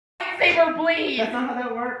lightsaber bleed. That's not how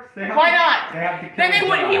that works. Why not? They have to kill Then he Jedi.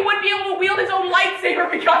 wouldn't be able to wield his own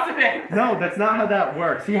lightsaber because of it. No, that's not how that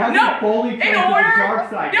works. He hasn't fully turned to the dark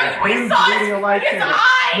side. No, we saw his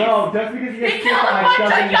eyes. No, just because he has He killed a bunch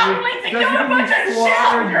of younglings. He killed a bunch of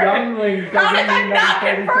children. How does that not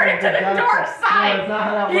convert him to the dark side? No, that's not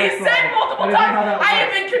how that He works. said multiple times, I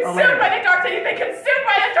have been consumed by the dark side. He's been consumed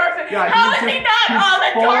by the dark side. How is he not on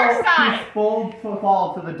the dark side? His full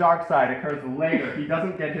fall to the dark side occurs later. He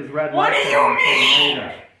doesn't get his red lightsaber. What do you mean?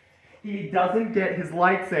 Later. He doesn't get his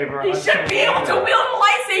lightsaber. He should be able to wield a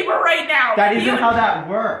lightsaber right now. That isn't how that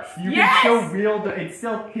works. You can still wield it. It's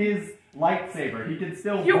still his lightsaber. He can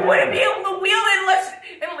still. You wouldn't be able to wield it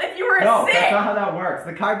if you were a No, Sith. that's not how that works.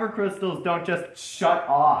 The kyber crystals don't just shut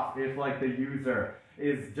off if like the user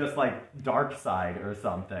is just like dark side or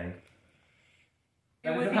something.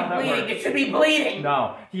 It would be bleeding. It should be bleeding.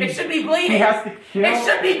 No. It should be bleeding. He has to kill. It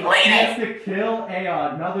should be bleeding. He has to kill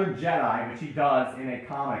another Jedi, which he does in a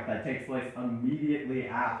comic that takes place immediately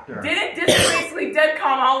after. Didn't Disney basically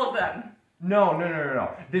deadcom all of them? No.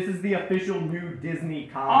 This is the official new Disney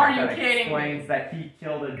comic that explains me? that he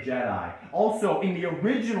killed a Jedi. Also, in the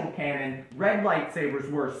original canon, red lightsabers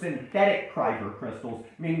were synthetic kyber crystals,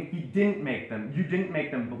 meaning he didn't make them. You didn't make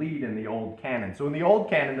them bleed in the old canon. So in the old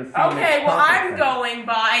canon, the scene okay, well I'm going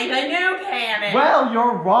by the new canon. Well,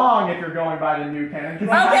 you're wrong if you're going by the new canon. Okay,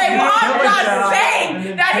 well I'm not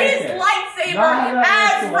saying that his lightsaber,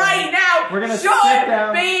 as right now,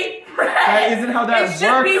 should be red. That isn't how that works. It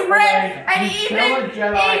should be red, and even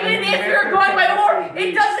if you're going by the lore,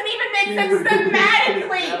 it doesn't even make sense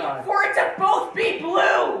thematically for it to both be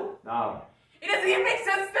blue. No. It doesn't even make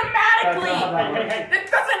sense thematically. That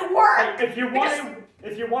doesn't work.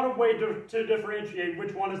 If you want a way to differentiate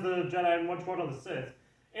which one is the Jedi and which one are the Sith,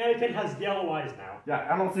 Anakin has yellow eyes now. Yeah,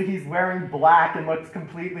 and also he's wearing black and looks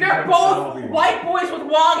completely They're both white boys with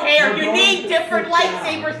long hair. You need different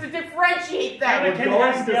lightsabers to differentiate them. Anakin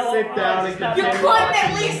has yellow eyes. You couldn't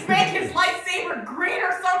at least make his lightsaber green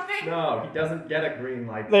or something? No, he doesn't get a green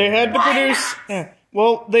lightsaber. They had to produce...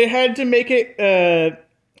 well, they had to make it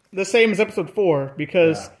the same as Episode 4,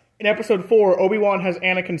 because in Episode 4, Obi-Wan has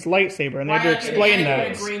Anakin's lightsaber, and they had to explain that. Why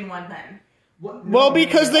not a green one then? Well,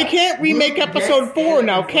 because they can't remake Episode 4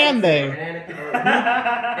 now, can they?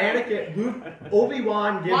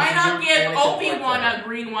 Obi-Wan gives Why not give Obi-Wan a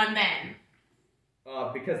green one then?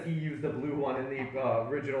 Because he used the blue one in the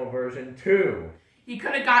original version too. He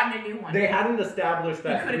could have gotten a new one. They hadn't established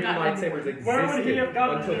that green lightsabers existed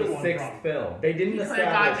until the sixth film. They didn't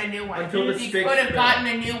establish until the sixth film. He could have gotten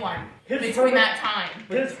a new one between that time.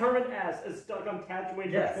 His hermit ass is stuck on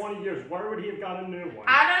Tatooine for 20 years. Why would he have gotten a new one?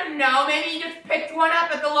 I don't know. Maybe he just picked one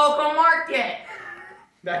up at the local market.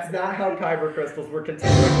 That's not how kyber crystals were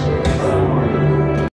continuing.